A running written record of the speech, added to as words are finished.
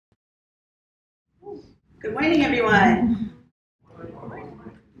Good morning, everyone.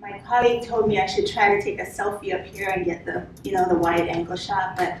 My colleague told me I should try to take a selfie up here and get the wide angle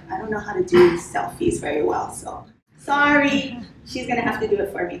shot, but I don't know how to do selfies very well, so sorry. She's gonna have to do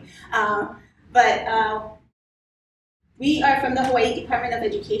it for me. We are from the Hawaii Department of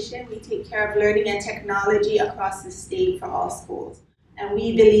Education. We take care of learning and technology across the state for all schools. And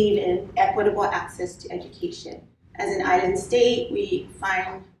we believe in equitable access to education. As an island state, we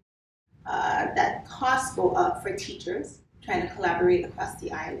find that costs go up for teachers trying to collaborate across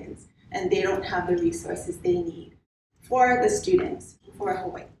the islands, and they don't have the resources they need for the students for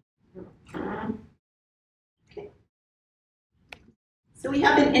Hawaii. Okay. So we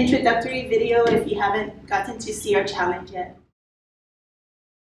have an introductory video if you haven't gotten to see our challenge yet.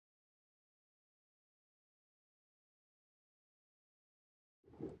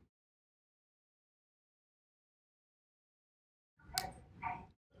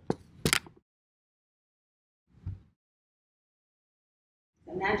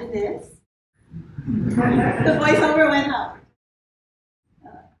 Imagine this. The voiceover went out.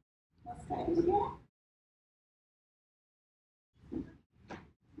 Let's try it again.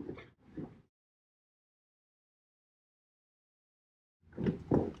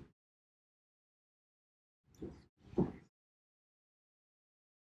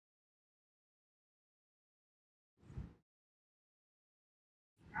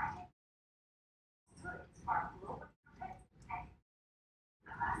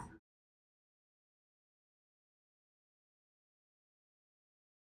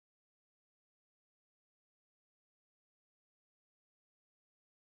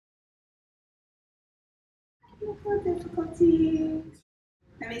 Technical difficulties.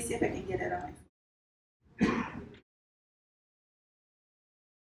 Let me see if I can get it on my phone.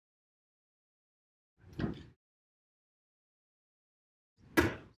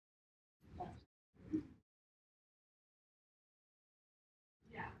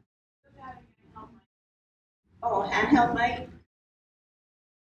 Oh, handheld mic.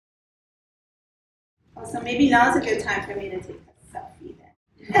 Oh, so maybe now's a good time for me to take a selfie then.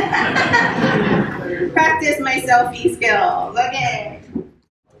 Practice my selfie skills. Okay.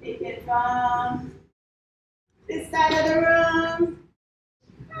 Take it from this side of the room.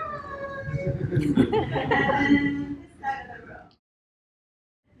 And this side of the room.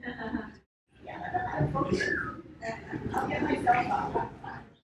 Yeah, I'll get myself off.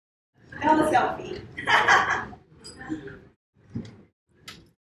 No selfie.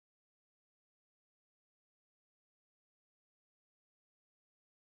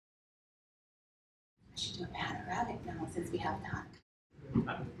 I should do a panoramic now since we have time.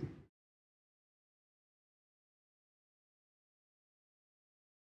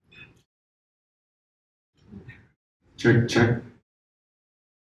 Check, check.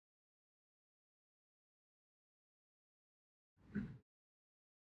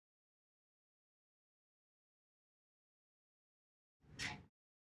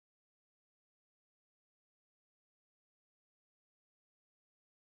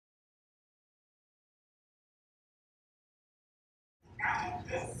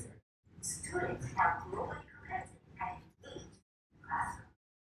 This, students are globally connected and engaged in the classroom.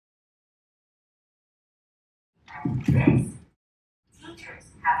 And this, teachers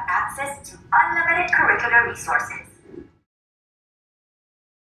have access to unlimited curricular resources.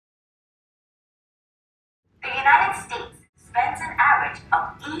 The United States spends an average of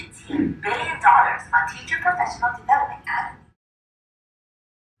 $18 billion on teacher professional development annually.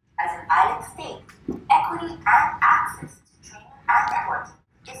 As an island state, equity and access to training and networking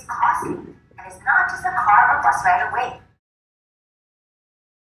is costly and is not just a car or bus ride away.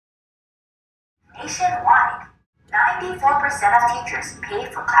 Nationwide, 94% of teachers pay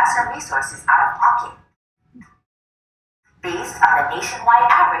for classroom resources out of pocket. Based on the nationwide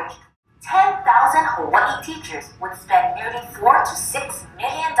average, 10,000 Hawaii teachers would spend nearly $4 to $6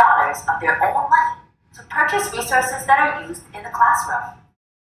 million of their own money to purchase resources that are used in the classroom.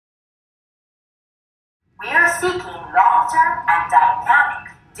 We are seeking long-term and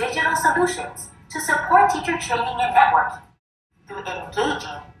dynamic digital solutions to support teacher training and networking through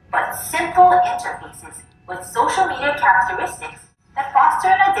engaging but simple interfaces with social media characteristics that foster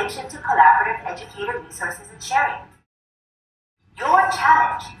an addiction to collaborative educator resources and sharing. Your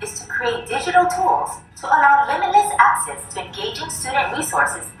challenge is to create digital tools to allow limitless access to engaging student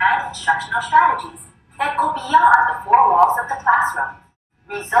resources and instructional strategies that go beyond the four walls of the classroom,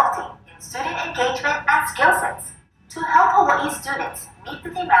 resulting in student engagement and skill sets to help Hawaii students meet the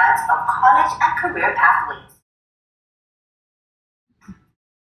demands of college and career pathways.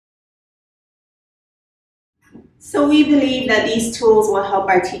 So we believe that these tools will help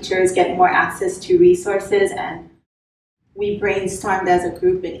our teachers get more access to resources, and we brainstormed as a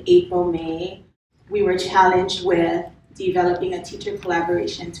group in April, May. We were challenged with developing a teacher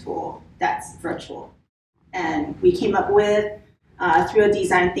collaboration tool that's virtual. And we came up with, through a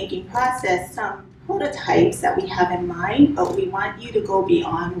design thinking process, some prototypes that we have in mind, but we want you to go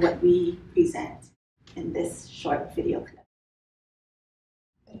beyond what we present in this short video clip.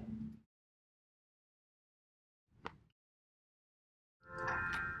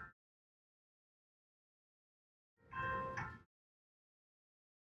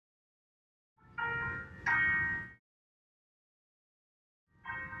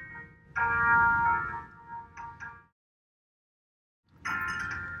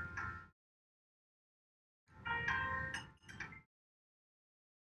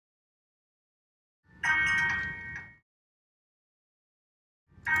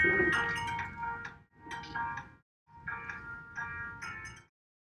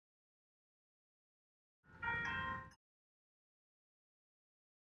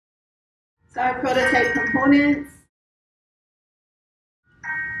 So our prototype components,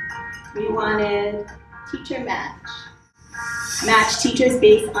 we wanted teacher match. Match teachers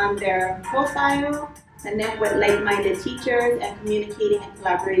based on their profile, connect with like-minded teachers, and communicating and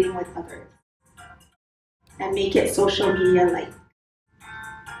collaborating with others. And make it social media-like.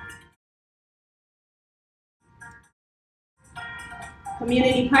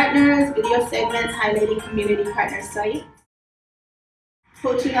 Community partners, video segments highlighting community partner sites.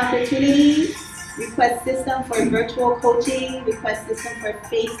 Coaching opportunities, request system for virtual coaching, request system for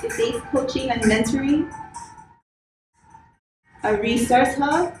face-to-face coaching and mentoring. A resource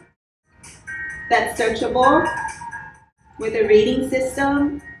hub that's searchable with a rating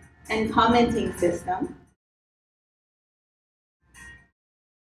system and commenting system.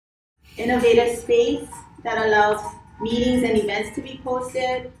 Innovative space that allows meetings and events to be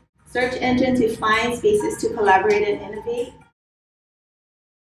posted. Search engine to find spaces to collaborate and innovate.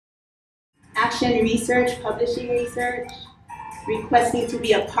 Action research, publishing research, requesting to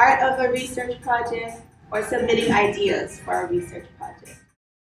be a part of a research project, or submitting ideas for a research project.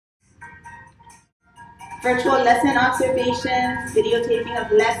 Virtual lesson observations, videotaping of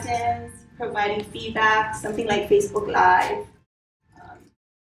lessons, providing feedback, something like Facebook Live,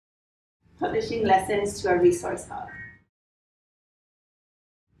 publishing lessons to a resource hub.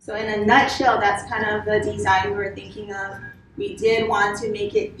 So in a nutshell, that's kind of the design we were thinking of. We did want to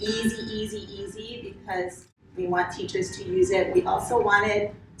make it easy because we want teachers to use it. We also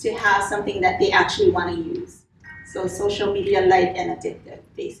wanted to have something that they actually want to use. So social media light and addictive,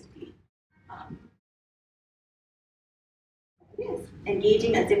 basically. Yes,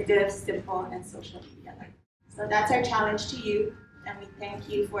 engaging, addictive, simple, and social media light. So that's our challenge to you, and we thank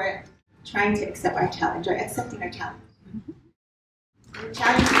you for trying to accept our challenge or accepting our challenge. The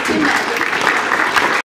challenge is